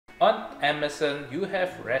On Amazon you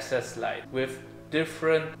have recessed light with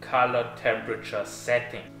different color temperature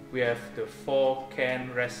setting. We have the 4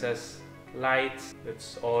 can recessed lights.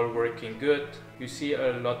 It's all working good. You see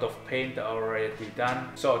a lot of paint already done.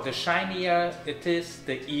 So the shinier it is,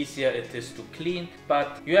 the easier it is to clean,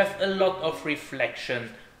 but you have a lot of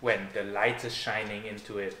reflection when the light is shining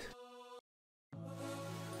into it.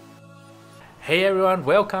 Hey everyone,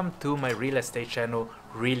 welcome to my real estate channel.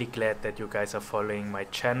 Really glad that you guys are following my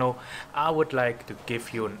channel. I would like to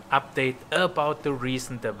give you an update about the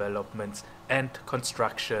recent developments and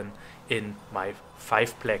construction in my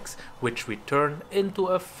 5-plex, which we turned into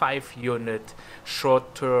a 5-unit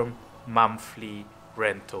short-term monthly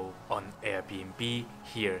rental on Airbnb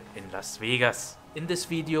here in Las Vegas. In this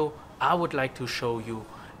video, I would like to show you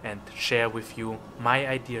and share with you my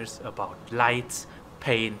ideas about lights,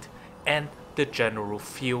 paint, and the general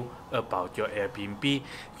feel about your Airbnb.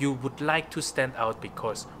 You would like to stand out,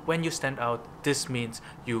 because when you stand out, this means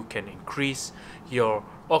you can increase your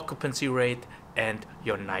occupancy rate and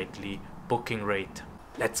your nightly booking rate.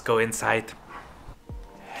 Let's go inside.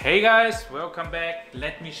 Hey guys, welcome back.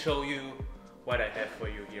 Let me show you what I have for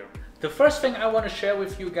you here. The first thing I want to share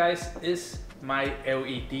with you guys is my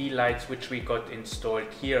LED lights, which we got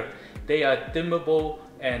installed here. They are dimmable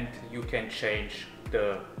and you can change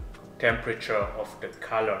the temperature of the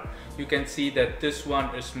color. You can see that this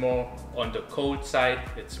one is more on the cold side.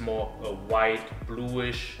 It's more a white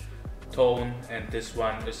bluish tone, and this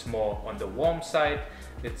one is more on the warm side.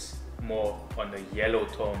 It's more on the yellow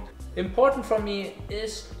tone. Important for me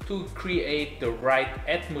is to create the right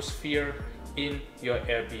atmosphere in your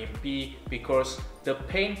Airbnb, because the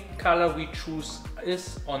paint color we choose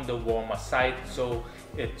is on the warmer side, so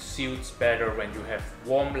it suits better when you have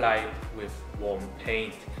warm light with warm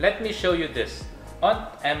paint. Let me show you this. On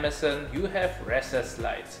Amazon you have recessed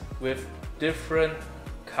lights with different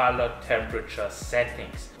color temperature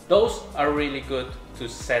settings. Those are really good to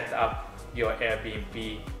set up your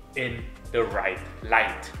Airbnb in the right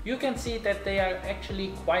light. You can see that they are actually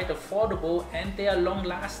quite affordable and they are long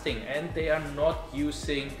lasting, and they are not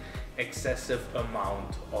using excessive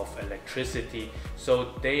amount of electricity,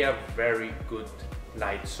 so they are very good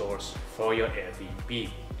light source for your Airbnb.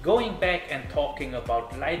 Going back and talking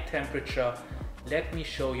about light temperature, let me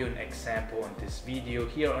show you an example on this video.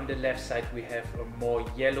 Here on the left side we have a more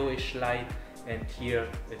yellowish light, and here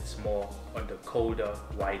it's more on the colder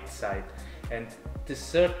white side. And the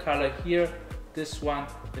third color here, this one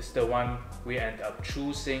is the one we end up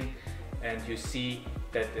choosing, and you see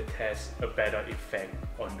that it has a better effect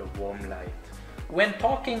on the warm light. When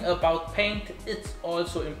talking about paint, it's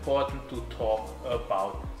also important to talk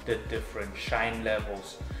about the different shine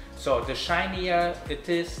levels. So the shinier it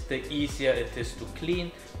is, the easier it is to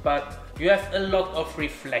clean, but you have a lot of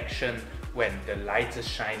reflection when the light is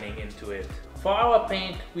shining into it. For our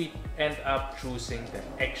paint, we end up choosing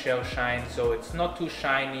the eggshell shine, so it's not too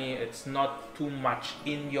shiny, it's not too much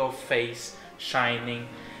in your face shining,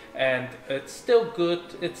 and it's still good,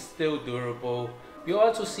 it's still durable. You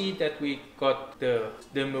also see that we got the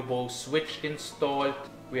dimmable switch installed.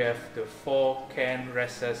 We have the 4 can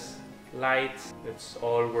recessed lights. It's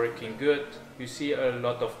all working good. You see a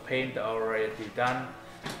lot of paint already done.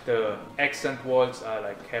 The accent walls are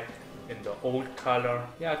like kept in the old color.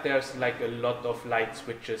 Yeah, there's like a lot of light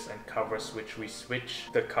switches and covers which we switch.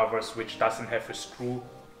 The cover switch doesn't have a screw,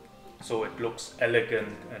 so it looks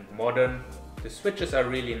elegant and modern. The switches are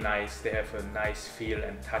really nice. They have a nice feel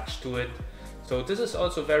and touch to it. So this is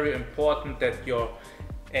also very important, that your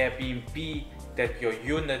Airbnb, that your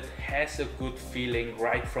unit has a good feeling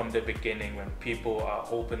right from the beginning when people are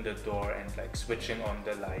open the door and like switching on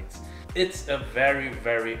the lights. It's a very,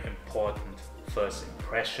 very important first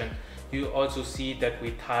impression. You also see that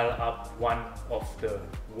we tile up one of the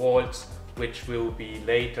walls, which will be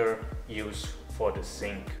later used for the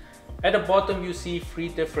sink. At the bottom you see 3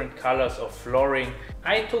 different colors of flooring.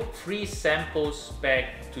 I took 3 samples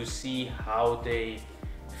back to see how they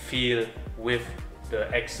feel with the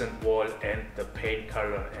accent wall and the paint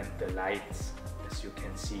color and the lights, as you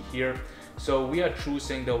can see here. So we are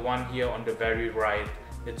choosing the one here on the very right.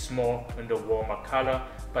 It's more in the warmer color,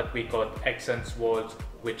 but we got accents walls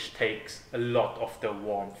which takes a lot of the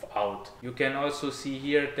warmth out. You can also see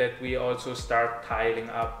here that we also start tiling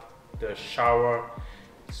up the shower.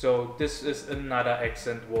 So this is another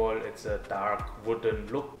accent wall. It's a dark wooden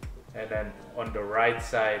look, and then on the right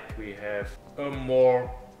side we have a more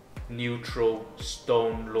neutral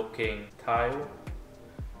stone looking tile,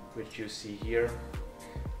 which you see here.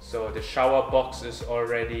 So the shower box is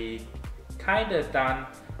already kind of done.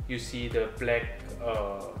 You see the black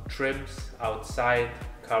trims outside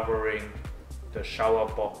covering the shower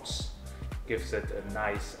box gives it a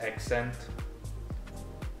nice accent.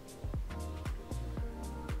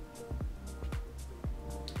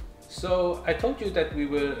 So I told you that we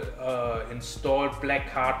will install black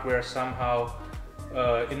hardware somehow.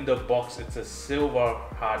 In the box it's a silver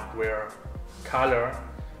hardware color,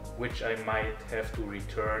 which I might have to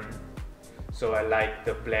return. So I like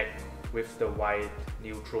the black with the white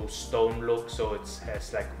neutral stone look, so it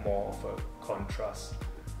has like more of a contrast.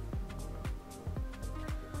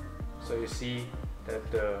 So you see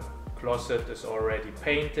that the closet is already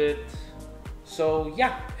painted. So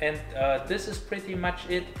yeah, and this is pretty much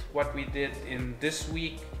it what we did in this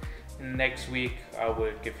week. Next week I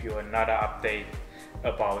will give you another update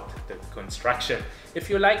about the construction. If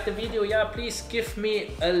you like the video, yeah, please give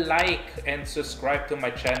me a like and subscribe to my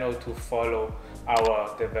channel to follow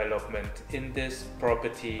our development in this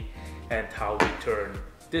property and how we turn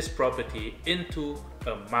this property into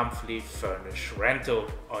a monthly furnished rental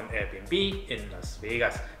on Airbnb in Las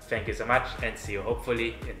Vegas. Thank you so much and see you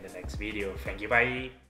hopefully in the next video. Thank you, bye.